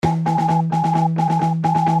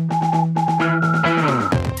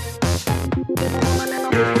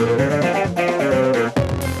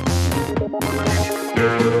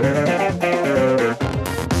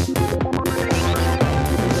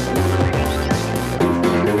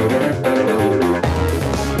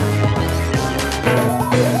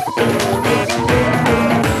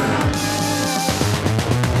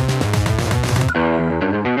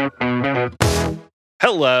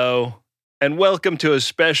and welcome to a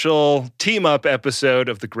special team-up episode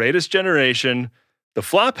of The Greatest Generation, The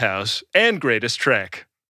Flophouse, and Greatest Trek.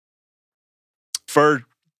 For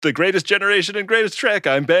The Greatest Generation and Greatest Trek,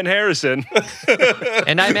 I'm Ben Harrison.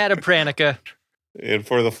 And I'm Adam Pranica. And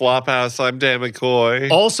for the Flophouse, I'm Dan McCoy.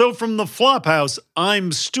 Also from the Flophouse,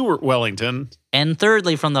 I'm Stuart Wellington. And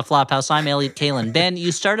thirdly, from the Flophouse, I'm Elliot Kalin. Ben,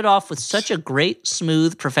 you started off with such a great,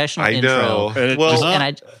 smooth, professional intro.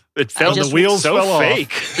 And it felt the wheels so fell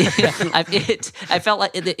fake. I felt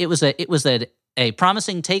like it was a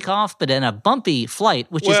promising takeoff, but in a bumpy flight,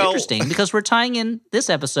 which is interesting because we're tying in this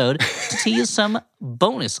episode to tease some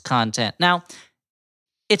bonus content. Now,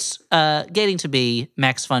 it's getting to be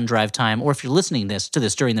Max Fun Drive time, or if you're listening to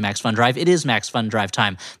this during the Max Fun Drive, it is Max Fun Drive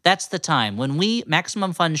time. That's the time when we,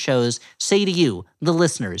 Maximum Fun Shows, say to you, the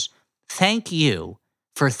listeners, thank you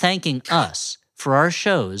for thanking us for our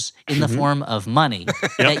shows in the form of money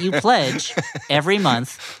that you pledge every month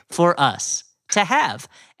for us to have.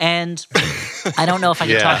 And I don't know if I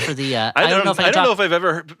can talk for the... I don't know if I've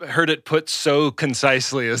ever heard it put so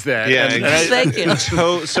concisely as that. Yeah, thank you.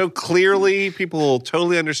 So clearly, people will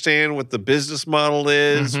totally understand what the business model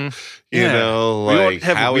is. You know, we like won't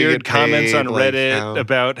have how weird comments on like Reddit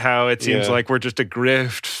about how it seems like we're just a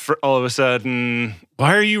grift for all of a sudden.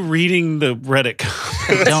 Why are you reading the Reddit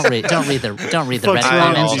comments? Don't read the Reddit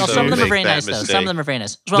comments. No, some of them are very nice, though. Some of them are very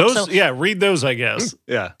nice. Well, read those, I guess.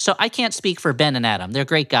 Yeah. So I can't speak for Ben and Adam. They're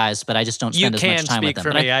great guys, but I just don't spend as much time with them. You can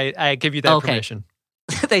speak for me. I give you that permission.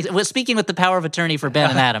 Speaking with the power of attorney for Ben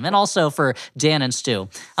and Adam, and also for Dan and Stu,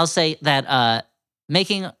 I'll say that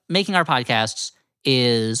making our podcasts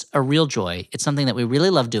is a real joy. It's something that we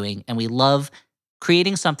really love doing, and we love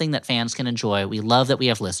creating something that fans can enjoy. We love that we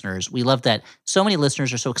have listeners. We love that so many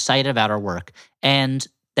listeners are so excited about our work, and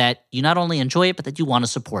that you not only enjoy it, but that you want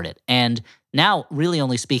to support it. And now, really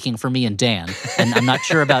only speaking for me and Dan, and I'm not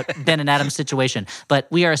sure about Ben and Adam's situation, but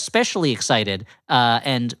we are especially excited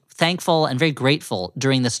and thankful and very grateful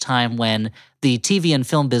during this time when the TV and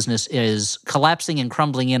film business is collapsing and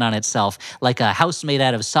crumbling in on itself like a house made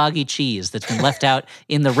out of soggy cheese that's been left out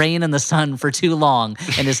in the rain and the sun for too long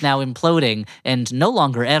and is now imploding and no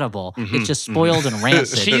longer edible. It's just spoiled and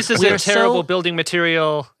rancid. Cheese is a terrible building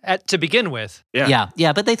material to begin with. Yeah,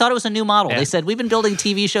 but they thought it was a new model. They said, we've been building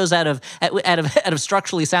TV shows out of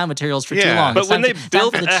structurally sound materials for too long. But when they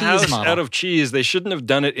built a house out of cheese, they shouldn't have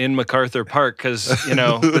done it in MacArthur Park because,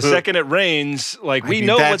 the second it rains, we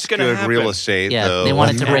know what's going to happen. Real estate. Though. They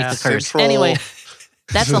wanted to break the curse. Central Anyway,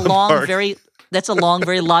 that's a long,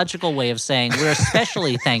 very logical way of saying we're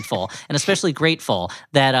especially thankful and especially grateful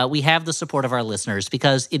that we have the support of our listeners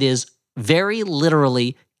because it is very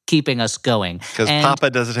literally keeping us going. Because Papa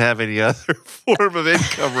doesn't have any other form of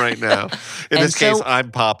income right now. In this case,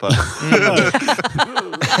 I'm Papa.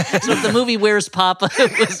 So if the movie Where's Papa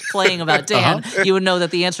was playing about Dan, you would know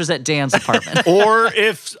that the answer is at Dan's apartment. Or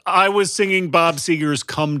if I was singing Bob Seger's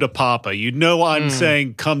Come to Papa, you'd know I'm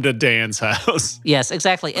saying come to Dan's house. Yes,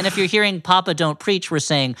 exactly. And if you're hearing Papa Don't Preach, we're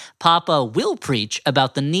saying Papa will preach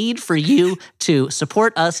about the need for you to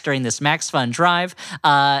support us during this Max Fun Drive.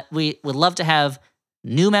 We would love to have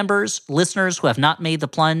new members, listeners who have not made the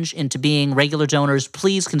plunge into being regular donors.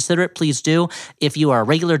 Please consider it. Please do. If you are a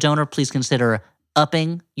regular donor, please consider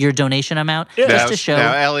upping your donation amount just to show.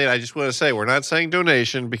 Now, Elliot, I just want to say we're not saying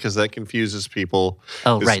donation because that confuses people.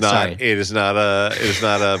 Oh, right. Sorry. It is not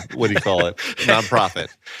a what do you call it? Nonprofit.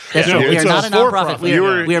 That's right. We are not a nonprofit.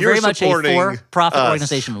 We are very much a for-profit us.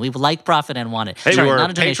 organization. We like profit and want it. Hey, Sorry, we not are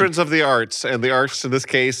a donation. patrons of the arts, and the arts in this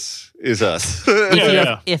case is us.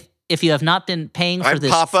 If you have not been paying for I'm this,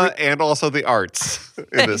 Papa and also the arts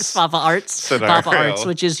in this Papa Arts, scenario. Papa Arts,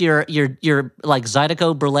 which is your like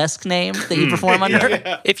Zydeco burlesque name that you perform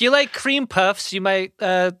under. If you like cream puffs, you might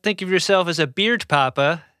think of yourself as a beard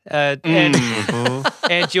Papa,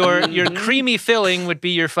 and your creamy filling would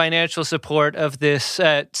be your financial support of this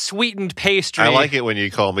sweetened pastry. I like it when you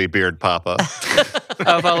call me Beard Papa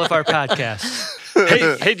of all of our podcasts.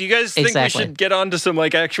 Hey, do you guys think we should get on to some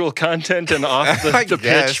actual content and off the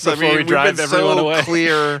pitch before we drive everyone away? We've been so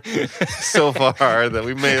clear so far that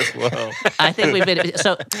we may as well. I think we've been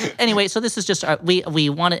so. Anyway, so this is just we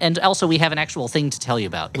want to, and also we have an actual thing to tell you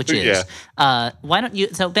about, which is why don't you?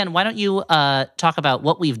 So Ben, why don't you talk about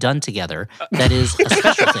what we've done together? That is a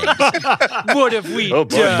special thing. What have we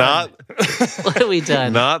done? What have we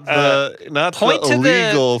done? Not the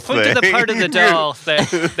illegal thing. Point to the part of the doll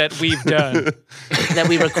that we've done. that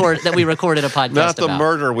we recorded a podcast Not the about.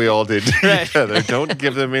 murder we all did together. Don't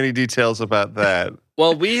give them any details about that.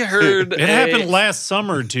 Well, we heard It happened last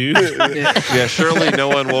summer, dude. Yeah, surely no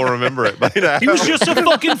one will remember it by now. He was just a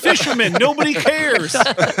fucking fisherman. Nobody cares.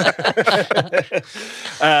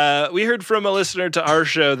 We heard from a listener to our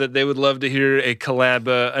show that they would love to hear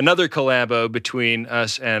another collabo between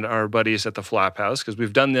us and our buddies at the Flophouse, because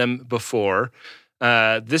we've done them before.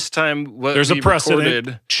 This time, what There's we a precedent.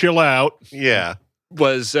 recorded Chill out. Yeah.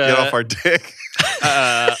 was Get off our dick.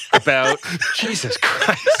 about Jesus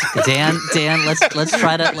Christ. Dan, let's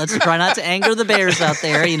try not to anger the bears out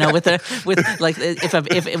there. You know, with like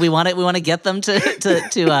if we want to get them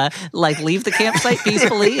to like leave the campsite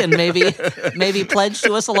peacefully and maybe pledge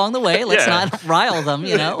to us along the way. Let's not rile them.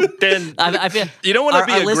 You know, Dan, I feel you don't want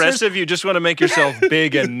to be aggressive. listeners, You just want to make yourself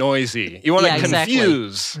big and noisy. You want to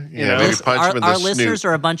confuse. You know? Maybe punch him in the our listeners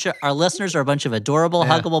snoot. are a bunch of adorable,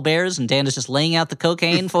 huggable bears, and Dan is just laying out the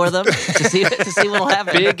cocaine for them to see what'll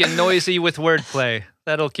happen. Big and noisy with wordplay.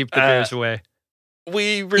 That'll keep the bears away.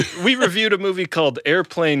 We reviewed a movie called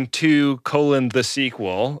Airplane 2: the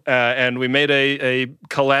sequel, and we made a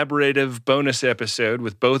collaborative bonus episode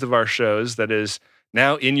with both of our shows that is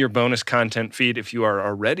now in your bonus content feed if you are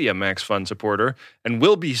already a Max Fun supporter, and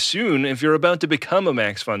will be soon if you're about to become a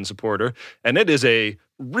Max Fun supporter. And it is a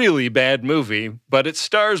really bad movie, but it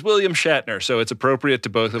stars William Shatner, so it's appropriate to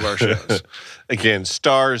both of our shows. Again,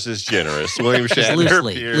 stars is generous. William Shatner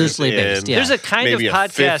loosely based. Yeah. There's a kind maybe of a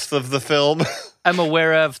podcast fifth of the film. I'm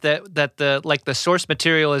aware of that the source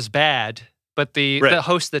material is bad, but the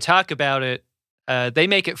hosts that talk about it, they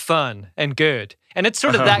make it fun and good. And it's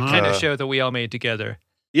sort of that kind of show that we all made together.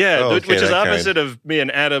 Yeah, which is opposite of me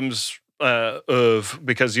and Adam's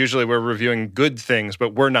because usually we're reviewing good things,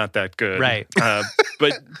 but we're not that good. Right.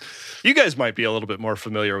 But you guys might be a little bit more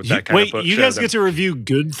familiar with that kind of book. You guys get to review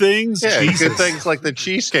good things? Yeah, Jesus. good things like the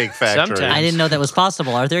Cheesecake Factory. Sometimes. I didn't know that was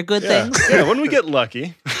possible. Are there good things? Yeah, when we get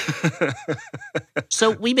lucky.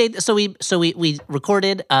 So we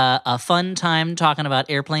recorded a fun time talking about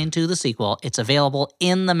Airplane 2: the sequel. It's available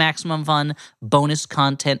in the Maximum Fun bonus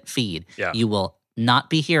content feed. Yeah. You will not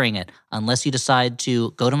be hearing it unless you decide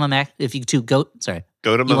to go to my Max. Go to my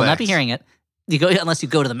you will Max. not be hearing it. Unless you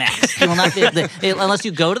go to the Max. You will not be, unless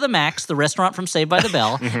you go to the Max, the restaurant from Saved by the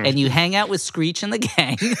Bell, and you hang out with Screech and the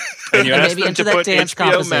gang. And you ask maybe them into to that put dance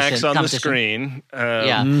HBO Max on the competition. screen.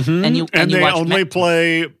 Yeah. Mm-hmm. And you they watch only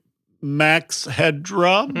play Max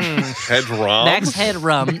Headrum. Headrum. Max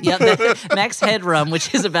Headrum, yeah, Max Headrum,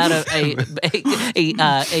 which is about a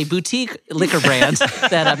boutique liquor brand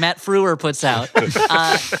that Matt Frewer puts out. If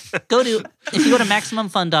you go to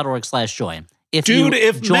maximumfun.org/join. If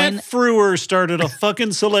Matt Frewer started a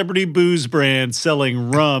fucking celebrity booze brand selling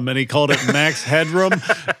rum and he called it Max Headrum,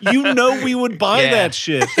 you know we would buy that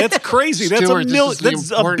shit. That's crazy. Stuart,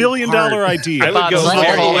 That's a $1 billion idea. I would go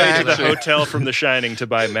Bob's all the way to action. the hotel from The Shining to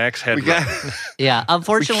buy Max Headrum. Yeah,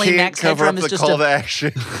 unfortunately, Max Headrum is just call to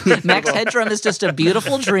action. Max Headrum is just a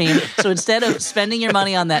beautiful dream. So instead of spending your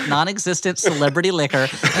money on that non-existent celebrity liquor,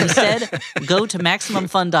 instead go to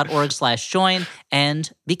maximumfun.org/join and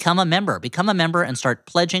become a member. Become a member and start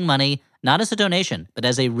pledging money, not as a donation, but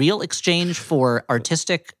as a real exchange for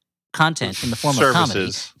artistic content in the form of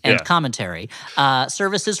comedy and commentary.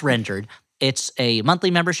 Services rendered. It's a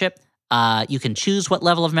monthly membership. You can choose what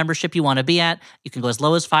level of membership you want to be at. You can go as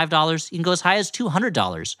low as $5. You can go as high as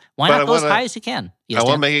 $200. Why not go as high as you can? I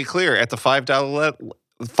want to make it clear, at the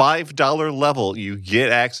 $5 level, you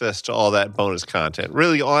get access to all that bonus content.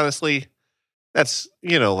 Really, honestly, that's,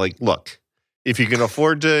 look, if you can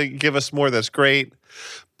afford to give us more, that's great.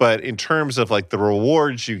 But in terms of the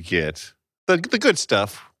rewards you get, the good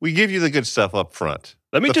stuff, we give you the good stuff up front.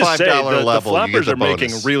 Let me The just say, $5 level, the you get Floppers the are making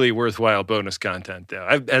bonus. really worthwhile bonus content, though.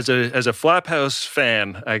 As a Flophouse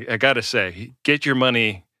fan, I got to say, get your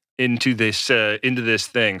money into this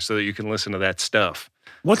thing so that you can listen to that stuff.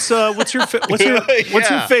 What's your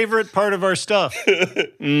favorite part of our stuff?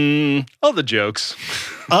 All the jokes.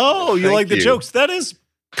 Oh, you Thank like the you. jokes? That is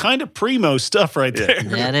kind of primo stuff right there.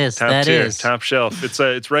 That is. Top That tier, is. top shelf.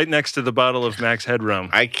 It's right next to the bottle of Max Headrum.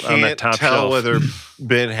 I on that can't top tell shelf. whether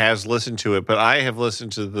Ben has listened to it, but I have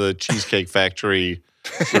listened to the Cheesecake Factory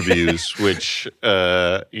reviews, which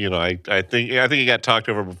I think it got talked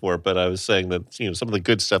over before. But I was saying that some of the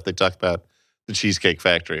good stuff they talked about the Cheesecake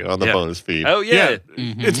Factory on the bonus feed. Oh yeah,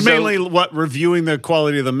 It's mainly reviewing the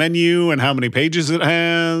quality of the menu and how many pages it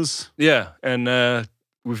has. yeah, and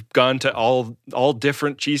we've gone to all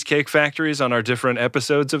different Cheesecake Factories on our different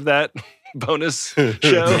episodes of that. bonus show.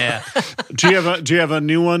 Yeah. Do you have a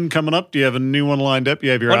new one coming up? Do you have a new one lined up?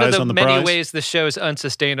 You have your One eyes of on the the many prize? ways the show is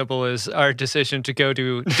unsustainable is our decision to go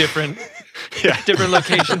to different different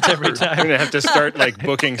locations every We're time. gonna have to start like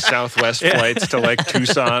booking Southwest flights to like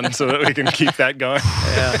Tucson so that we can keep that going.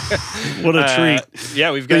 Yeah. What a treat.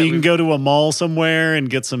 Yeah, we've Then got. you can go to a mall somewhere and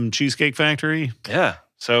get some Cheesecake Factory. Yeah.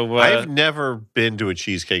 So I've never been to a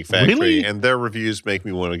Cheesecake Factory, Really? and their reviews make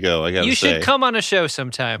me want to go. I gotta You say. should come on a show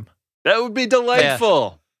sometime. that would be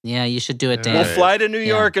delightful. Yeah, you should do it, Dan. We'll fly to New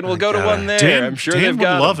York and we'll go to God. one there. Dan, I'm sure Dan they've would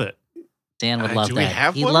got love 'em. it. Dan would love do we that.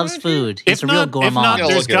 have He one loves around food. He's a real If gourmand. not, I'll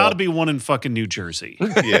there's look it got to up. be one in fucking New Jersey.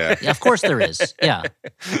 Yeah. Yeah, of course there is. Yeah,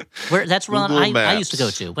 that's one Google I used to go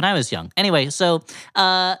Maps. to when I was young. Anyway, so there's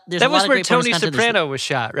a That lot was of where great bonus Tony content. Soprano was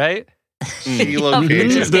shot, right?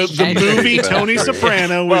 Relocated. The movie Tony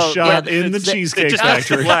Soprano was Well, shot yeah, in the it's- It Cheesecake just has to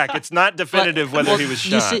Factory. black. It's not definitive whether he was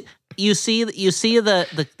shot. You see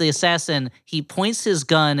the assassin. He points his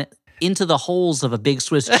gun into the holes of a big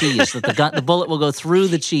Swiss cheese. That the bullet will go through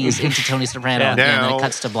the cheese into Tony Soprano, and then Now- it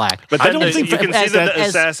cuts to black. But I then don't think you can see as- that the as-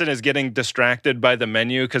 assassin is getting distracted by the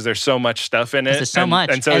menu because there's so much stuff in it. There's so much.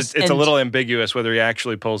 And so As- it's a and- little ambiguous whether he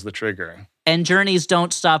actually pulls the trigger. And Journey's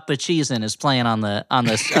 "Don't Stop But Cheesin'" is playing on the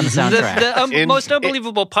soundtrack. The most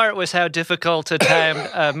unbelievable part was how difficult a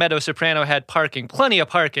time Meadow Soprano had parking. Plenty of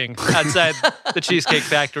parking outside the Cheesecake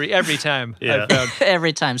Factory every time. Yeah. I found.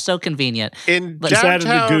 Every time, so convenient. In Just added the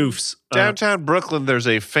downtown, goofs. downtown Brooklyn, there's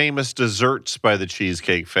a famous desserts by the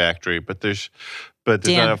Cheesecake Factory, but there's not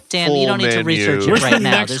a Dan, you don't need to full research it menu. Where's right the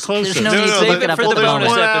now. next There's closest? no No, need no, to but- look it up for for the the there's bonus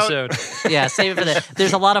one out. episode. Yeah, save it for that.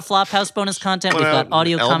 There's a lot of Flophouse bonus content. We've got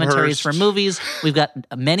audio commentaries for movies. We've got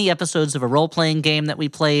many episodes of a role-playing game that we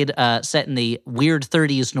played set in the weird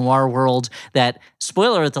 30s noir world that,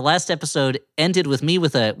 spoiler, the last episode ended with me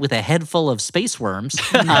with a head full of space worms.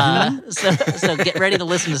 So get ready to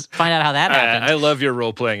listen to find out how that happened. I love your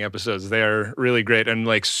role playing episodes. They are really great and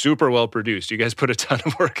like super well produced. You guys put a ton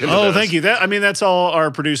of work into Oh, those. thank you. That's all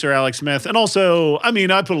our producer, Alex Smith. And also, I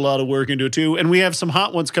put a lot of work into it too. And we have some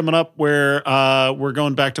hot ones coming up where we're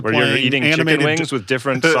going back to Where playing you're eating animated chicken wings with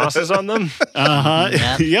different sauces on them. Uh-huh.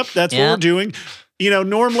 Yep. Yep, that's what Yep. we're doing.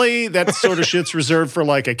 Normally that sort of shit's reserved for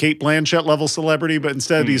like a Kate Blanchett level celebrity, but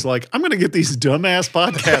instead he's like, I'm going to get these dumbass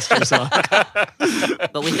podcasters on.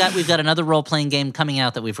 But we've got another role playing game coming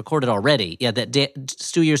out that we've recorded already. Yeah, that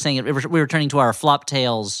Stu, you're saying we're returning to our Flop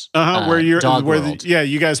Tales. Where dog world.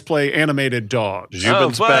 you guys play animated dogs.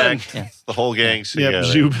 Zubin's fun. back. Yeah. The whole gang's Yep, together.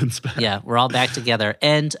 Zubin's back. Yeah, we're all back together.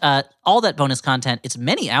 And all that bonus content, it's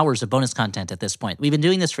many hours of bonus content at this point. We've been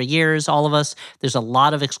doing this for years, all of us. There's a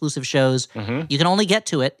lot of exclusive shows. You can only get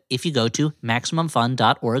to it if you go to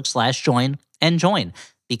MaximumFun.org/join and join.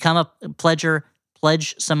 Become a pledger,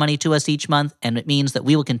 pledge some money to us each month, and it means that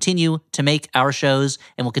we will continue to make our shows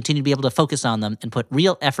and we'll continue to be able to focus on them and put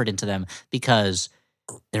real effort into them because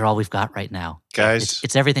they're all we've got right now. Guys.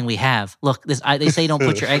 It's everything we have. Look, they say don't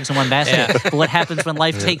put your eggs in one basket, but what happens when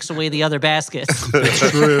life takes away the other basket?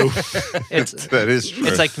 It's true. That is true.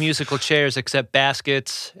 It's like musical chairs except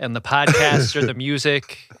baskets, and the podcasts are the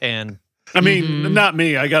music, and Not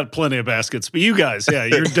me. I got plenty of baskets, but you guys,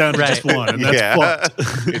 you're down to just one, and that's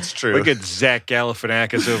fucked. It's true. Look at Zach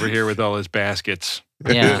Galifianakis over here with all his baskets.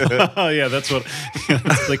 Yeah. Oh yeah, that's what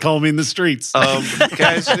they call me in the streets.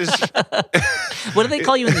 Guys, What do they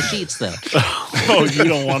call you in the sheets, though? Oh, you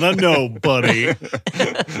don't want to know, buddy.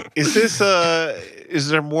 is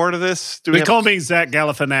there more to this? Do we They have- call me Zach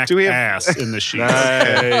Galifianakis Do we have- ass in the sheets.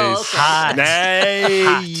 Nice. hot.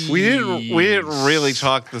 Nice. We didn't really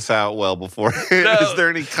talk this out well before. Is there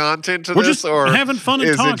any content to We're this, just or having fun and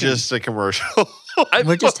is talking. it just a commercial?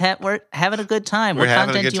 We're just we're having a good time. We're What having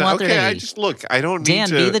a content good do you time. want there Okay, to be? I don't need Dan,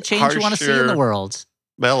 to be the change you want to see in the world.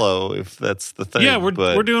 Mellow, if that's the thing. Yeah, but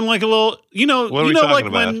we're doing like a little, What are we like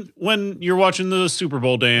talking when you're watching the Super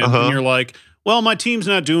Bowl, Dan, Uh-huh. and you're like, well, my team's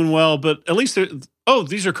not doing well, but at least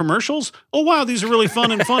these are commercials. Oh wow, these are really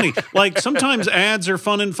fun and funny. Like sometimes ads are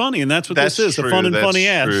fun and funny, and that's what that's this is—a fun and that's funny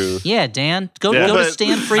ad. true. Yeah, Dan, go Yeah. to But,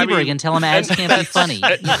 Stan Freeberg and tell him ads can't be funny.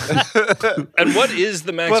 And what is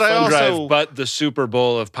the Max But I Fun also- Drive but the Super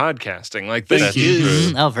Bowl of podcasting? Like this That's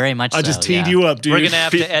is. true. Oh, very much. I just so, teed yeah. you up, dude. we're going to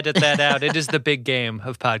have to edit that out. It is the big game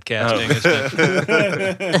of podcasting.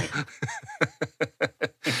 isn't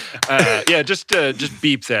it? Yeah, just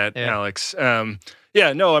beep that, Yeah. Alex.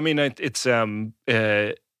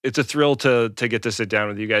 It's a thrill to get to sit down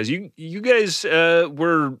with you guys. You guys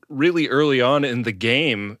were really early on in the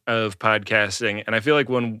game of podcasting, and I feel like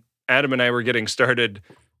when Adam and I were getting started,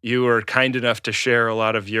 you were kind enough to share a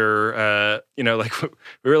lot of your, like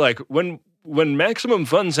we were like when Maximum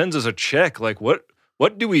Fun sends us a check, like what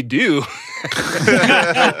what do we do?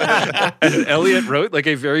 And Elliot wrote like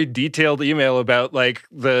a very detailed email about like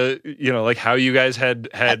like how you guys had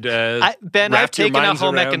Ben, I've wrapped your taken a minds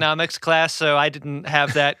home around- economics class, so I didn't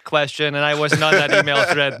have that question, and I wasn't on that email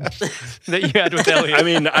thread that you had with Elliot. I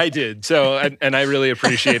mean, I did. So, and I really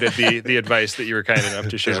appreciated the advice that you were kind enough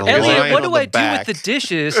to share. There's a Elliot, line what on do the I do back. with the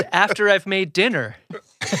dishes after I've made dinner?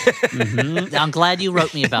 I'm glad you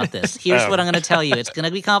wrote me about this. Here's what I'm going to tell you. It's going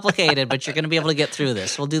to be complicated, but you're going to be able to get through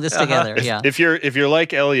this. We'll do this together. Yeah. If you're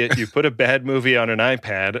like Elliot, you put a bad movie on an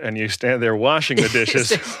iPad and you stand there washing the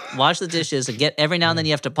dishes. Wash the dishes and get every now and then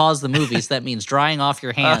you have to pause the movie. So that means drying off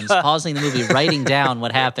your hands, pausing the movie, writing down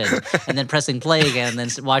what happened, and then pressing play again,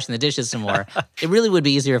 and then washing the dishes some more. It really would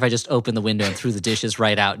be easier if I just opened the window and threw the dishes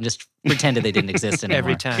right out and just pretended they didn't exist anymore.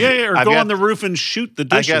 Every time. Yeah, or I've go got- on the roof and shoot the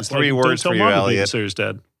I dishes. got 3 like, words don't for tell you, Mama Elliot. Babysitter's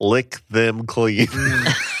dead. Lick them clean.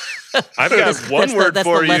 I've got one that's word that's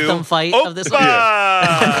for the you. let them fight of this one.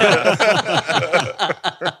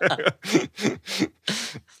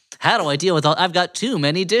 How do I deal with all? I've got too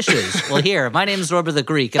many dishes. Well, here, my name's Zorba the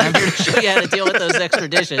Greek, and I'm here to show you how to deal with those extra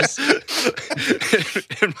dishes.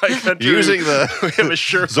 In my country, Using we have a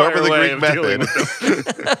surefire Zorba the way Greek of dealing method. with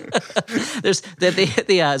them. There's the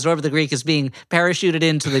Zorba the Greek is being parachuted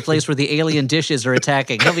into the place where the alien dishes are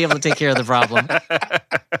attacking. He'll be able to take care of the problem.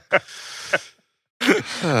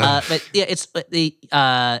 But yeah, it's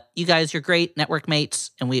you guys, you're great network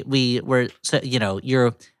mates, and we're so,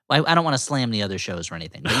 you're. I don't want to slam the other shows or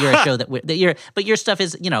anything, but you're a show but your stuff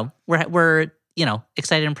is we're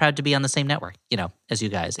excited and proud to be on the same network as you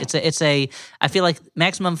guys. I feel like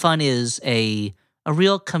Maximum Fun is a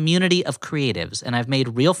real community of creatives, and I've made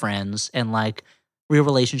real friends and like real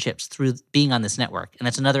relationships through being on this network, and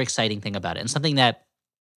that's another exciting thing about it, and something that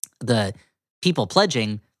the people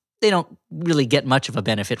pledging, they don't really get much of a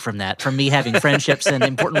benefit from that, from me having friendships and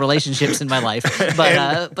important relationships in my life.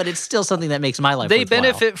 But it's still something that makes my life They worthwhile.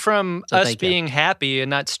 benefit from So us thank you. being happy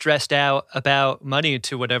and not stressed out about money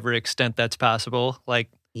to whatever extent that's possible. Like,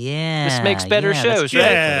 Yeah. This makes better yeah, that's shows, true.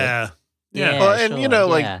 right? Yeah. Yeah. Well, and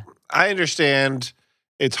sure, yeah. I understand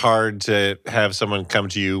it's hard to have someone come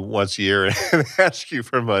to you once a year and ask you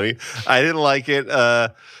for money. I didn't like it.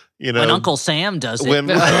 When Uncle Sam does it. when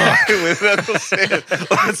Uncle Sam,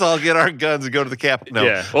 let's all get our guns and go to the Capitol. No.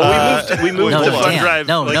 Yeah. Well, we moved No, the no, fund Dan. drive.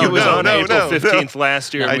 No, like no, it was no, on no, April no, 15th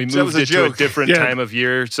last year, and we that moved was a it to a joke. different Yeah. time of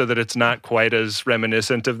year so that it's not quite as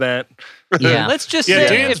reminiscent of that. Yeah. let's just Yeah,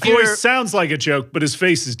 say Dan's if you're voice sounds like a joke, but his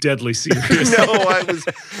face is deadly serious. No, I was.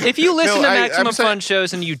 if you listen No, to I'm Maximum saying- Fun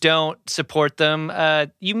shows and you don't support them,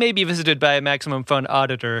 you may be visited by a Maximum Fun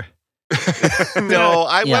auditor. No,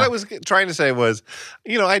 Yeah. what I was trying to say was,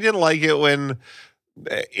 I didn't like it when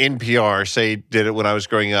NPR did it when I was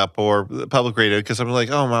growing up, or the public radio, because I'm like,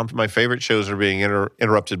 oh, Mom, my favorite shows are being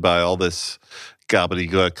interrupted by all this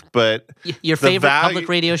gobbledygook. But Your the favorite value- public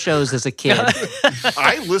radio shows as a kid.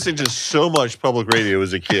 I listened to so much public radio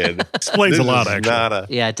as a kid. Explains a This lot, is actually. not a-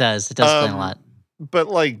 Yeah, it does. It does explain a lot. But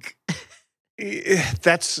like,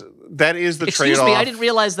 that is the Excuse trade-off. me, I didn't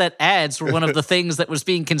realize that ads were one of the things that was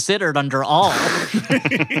being considered under all.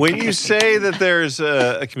 When you say that there's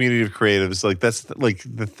a community of creatives, like that's like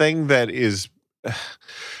the thing that is,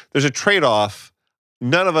 there's a trade-off.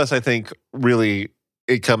 None of us, I think, really,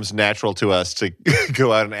 it comes natural to us to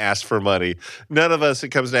go out and ask for money. None of us, it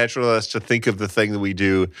comes natural to us to think of the thing that we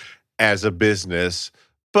do as a business.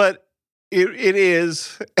 But it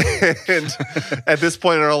is, and at this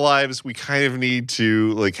point in our lives, we kind of need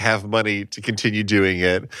to like have money to continue doing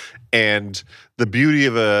it. And the beauty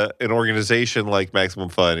of an organization like Maximum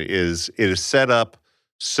Fun is it is set up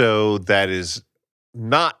so that is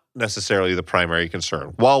not necessarily the primary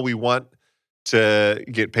concern. While we want to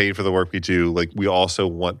get paid for the work we do, like we also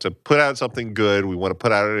want to put out something good. We want to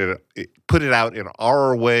put it out in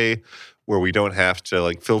our way, where we don't have to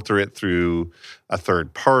like filter it through a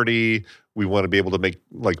third party. We want to be able to make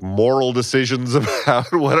like moral decisions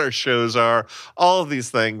about what our shows are, all of these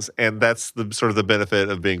things. And that's the sort of the benefit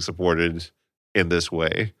of being supported in this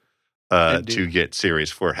way, to get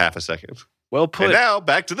serious for half a second. Well And put. now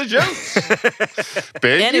back to the jokes.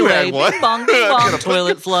 Ben, you Anyway, had one. bing bong,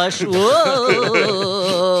 toilet flush.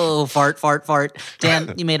 Whoa, fart, fart, fart.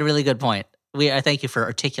 Dan, you made a really good point. I thank you for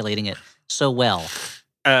articulating it so well.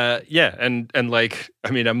 Yeah, and like,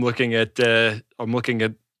 I mean, I'm looking at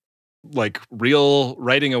like real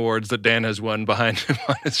writing awards that Dan has won behind him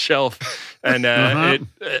on his shelf, and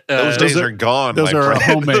Those days are gone. those my are friend.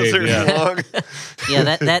 homemade, Those are yeah. long.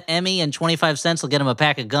 Yeah, that Emmy and 25 cents will get him a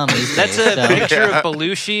pack of gum these That's days. a picture of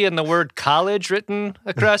Belushi and the word college written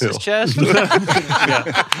across his chest.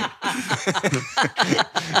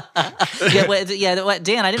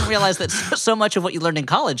 Dan, I didn't realize that so much of what you learned in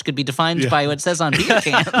college could be defined by what it says on beer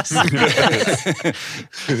cans.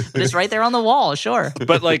 It's right there on the wall, sure.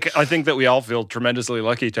 But like, I think that we all feel tremendously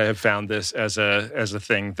lucky to have found this as a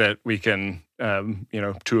thing that we can,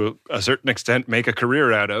 to a certain extent, make a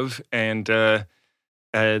career out of, and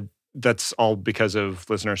that's all because of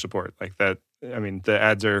listener support. Like that, I mean, the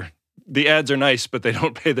ads are nice, but they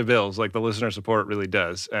don't pay the bills. Like the listener support really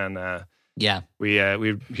does, and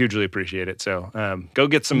we hugely appreciate it. So go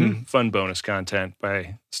get some fun bonus content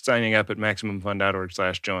by signing up at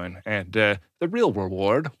MaximumFun.org/join, and the real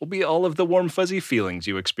reward will be all of the warm fuzzy feelings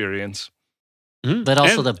you experience. But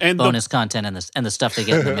also the bonus content and the stuff they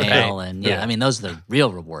get in the mail, and I mean those are the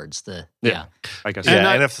real rewards. I guess.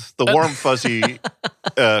 And if the warm fuzzy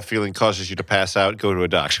feeling causes you to pass out, go to a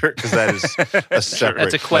doctor, because that is a separate.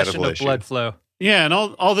 That's a question medical of issue. blood flow. Yeah, and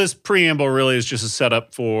all this preamble really is just a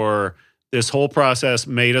setup for this whole process.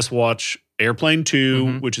 Made us watch Airplane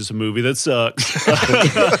 2, which is a movie that sucks.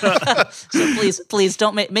 So please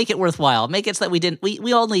don't make it worthwhile. Make it so that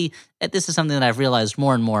we only, this is something that I've realized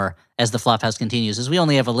more and more as the Flophouse continues, is we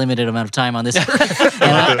only have a limited amount of time on this.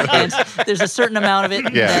 and there's a certain amount of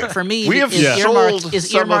it that for me we have sold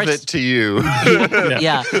some of it to you.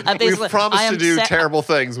 We've promised to do terrible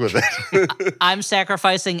things with it. I'm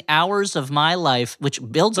sacrificing hours of my life, which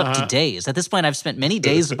builds up to days. At this point, I've spent many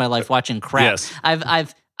days of my life watching crap.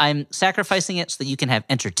 Yes. I'm sacrificing it so that you can have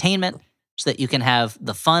entertainment, so that you can have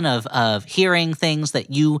the fun of hearing things that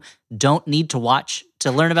you don't need to watch to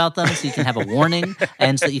learn about them, so you can have a warning,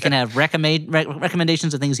 and so that you can have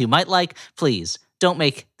recommendations of things you might like. Please don't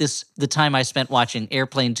make this the time I spent watching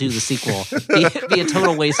Airplane 2, the sequel, be a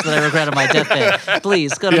total waste that I regret on my deathbed.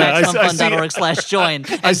 Please go to MaximumFun.org/join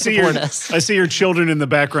and support us. I see your children in the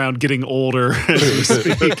background getting older as we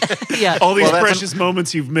speak. All these precious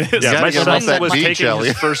moments you've missed. Yeah, my son was taking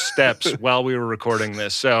his first steps while we were recording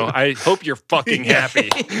this, so I hope you're fucking happy.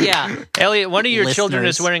 Elliot, one of your children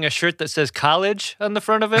is wearing a shirt that says college on the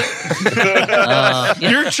front of it.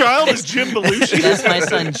 Your child is Jim Belushi? That's my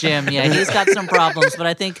son, Jim. Yeah, he's got some problems, but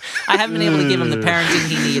I think I haven't been able to give him the parenting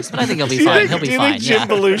he needs, but I think he'll be fine. He'll be fine. Do you think Jim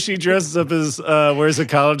Belushi dresses up as, wears a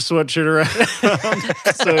college sweatshirt around?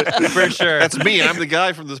 For sure. That's me. I'm the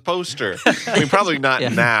guy from this poster. I mean, probably not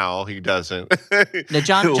now. He doesn't. No,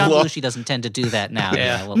 John Belushi doesn't tend to do that now.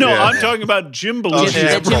 I'm talking about Jim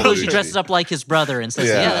Belushi. Jim Belushi dresses up like his brother and says,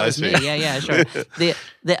 that was me. Yeah, sure.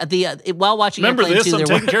 While watching Airplane 2, I'm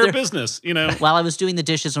taking care of business, While I was doing the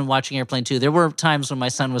dishes and watching Airplane 2, there were times when my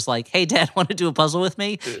son was like, "Hey, Dad, want to do a puzzle with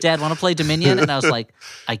me? Dad, want to play Dominion?" And I was like,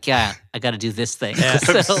 "I got to do this thing." Yeah.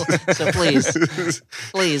 So please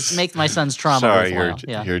make my son's trauma worthwhile.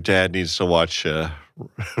 Your dad needs to watch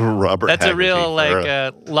Robert. That's Haggerty a real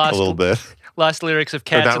lost a little bit. Lost lyrics of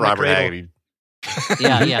Cats in the Robert Cradle.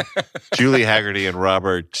 Haggerty. Yeah. Julie Haggerty and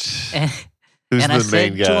Robert. Who's and the I main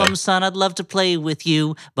said guy? to him, "Son, I'd love to play with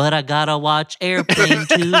you, but I gotta watch Airplane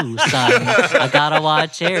 2, son. I gotta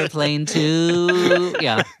watch Airplane 2."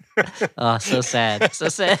 Yeah. Oh, so sad. So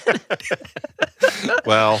sad.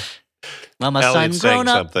 Well, my son grown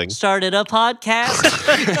up, started a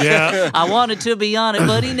podcast. I wanted to be on it,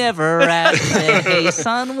 but he never asked. Said, "Hey,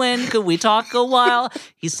 son, when could we talk a while?"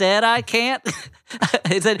 He said, "I can't."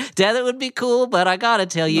 He said, "Dad, that would be cool, but I gotta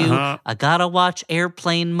tell you, I gotta watch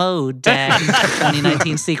Airplane Mode, Dad."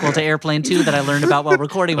 2019 sequel to Airplane 2 that I learned about while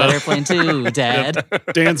recording about Airplane 2, Dad.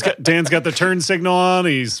 Dan's got the turn signal on.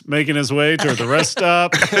 He's making his way toward the rest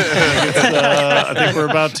stop. I think we're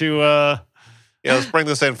about to... let's bring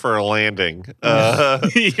this in for a landing. For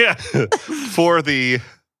the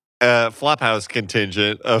Flophouse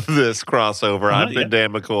contingent of this crossover, I've been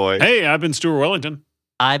Dan McCoy. Hey, I've been Stuart Wellington.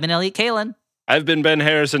 I've been Elliot Kalin. I've been Ben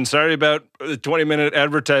Harrison. Sorry about the 20-minute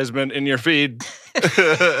advertisement in your feed.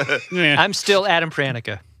 I'm still Adam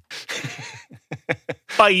Pranica.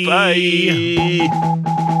 Bye. Bye.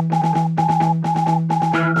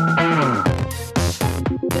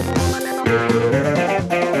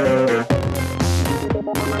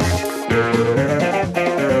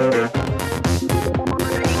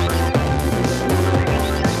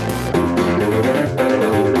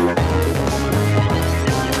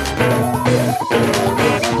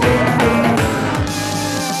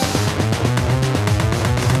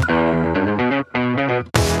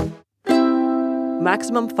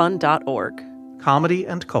 MaximumFun.org. Comedy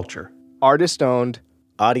and culture. Artist owned.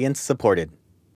 Audience supported.